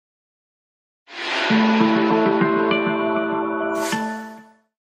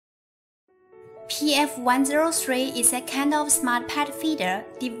PF103 is a kind of smart pet feeder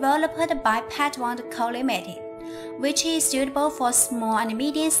developed by Petwant Co. Limited, which is suitable for small and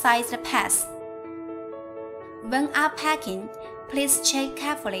medium-sized pets. When unpacking, please check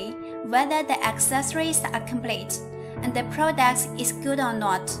carefully whether the accessories are complete and the product is good or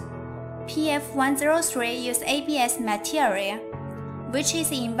not. PF103 uses ABS material, which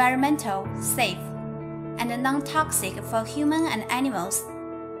is environmental, safe, and non-toxic for humans and animals.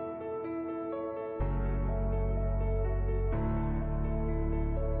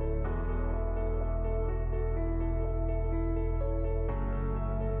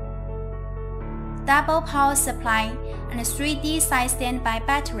 Double power supply and 3D size standby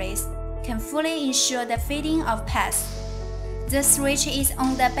batteries can fully ensure the feeding of pets. The switch is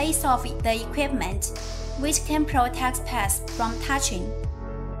on the base of the equipment, which can protect pets from touching.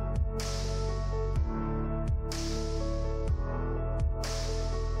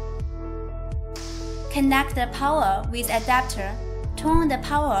 Connect the power with adapter. Turn on the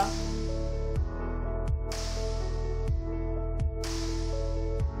power.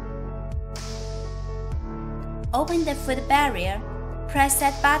 Open the foot barrier, press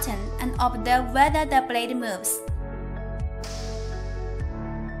that button and observe whether the blade moves.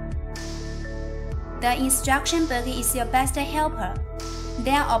 The instruction book is your best helper.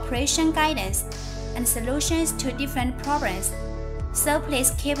 There are operation guidance and solutions to different problems, so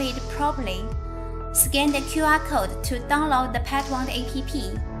please keep it properly. Scan the QR code to download the Petwant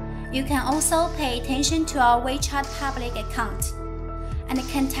app. You can also pay attention to our WeChat public account and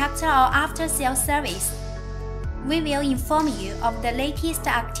contact our after-sales service. We will inform you of the latest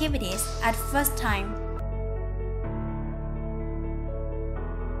activities at first time.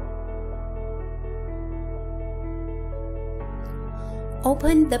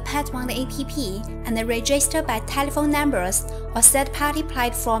 Open the Petwant app and register by telephone numbers or third-party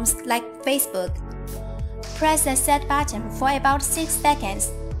platforms like Facebook. Press the Set button for about 6 seconds,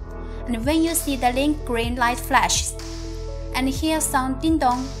 and when you see the link green light flashes and hear sound ding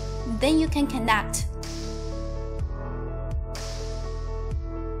dong, then you can connect.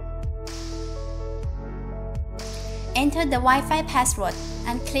 Enter the Wi-Fi password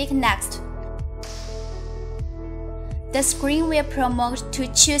and click Next. The screen will promote to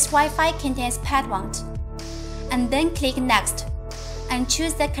choose Wi-Fi contains Petwant, and then click Next and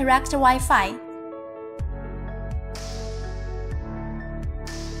choose the correct Wi-Fi.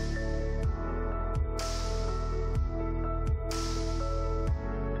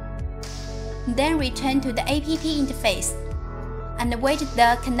 Then return to the app interface and wait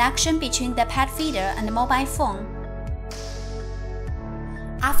the connection between the pet feeder and the mobile phone.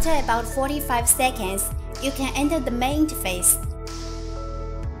 After about 45 seconds, you can enter the main interface.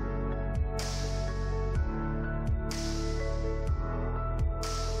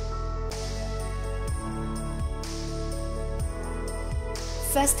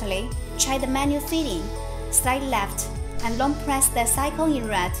 Firstly, try the manual feeding. Slide left and long press the cycle in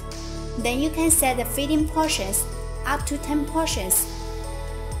red. Then you can set the feeding portions up to 10 portions.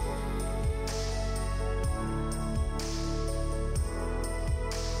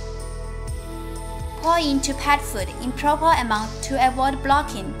 Pour into pet food in proper amount to avoid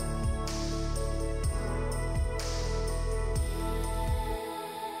blocking.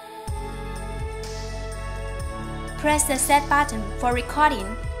 Press the Set button for recording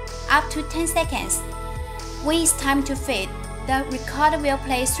up to 10 seconds. When it's time to feed, the recorder will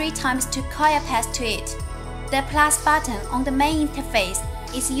play 3 times to call your pet to it. The plus button on the main interface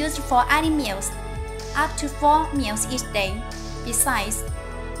is used for adding meals, up to 4 meals each day. Besides,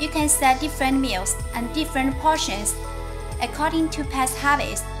 you can set different meals and different portions. According to pet's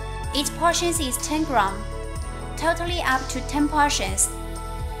habits, each portion is 10 grams, totally up to 10 portions.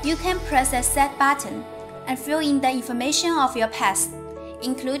 You can press the Set button and fill in the information of your pets,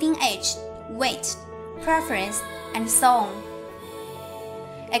 including age, weight, preference, and so on.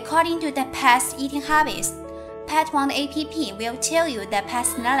 According to the pet's eating habits, Petwant app will tell you the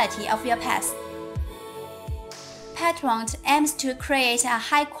personality of your pets. Petwant aims to create a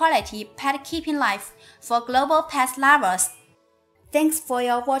high-quality pet keeping life for global pet lovers. Thanks for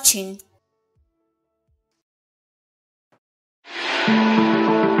your watching.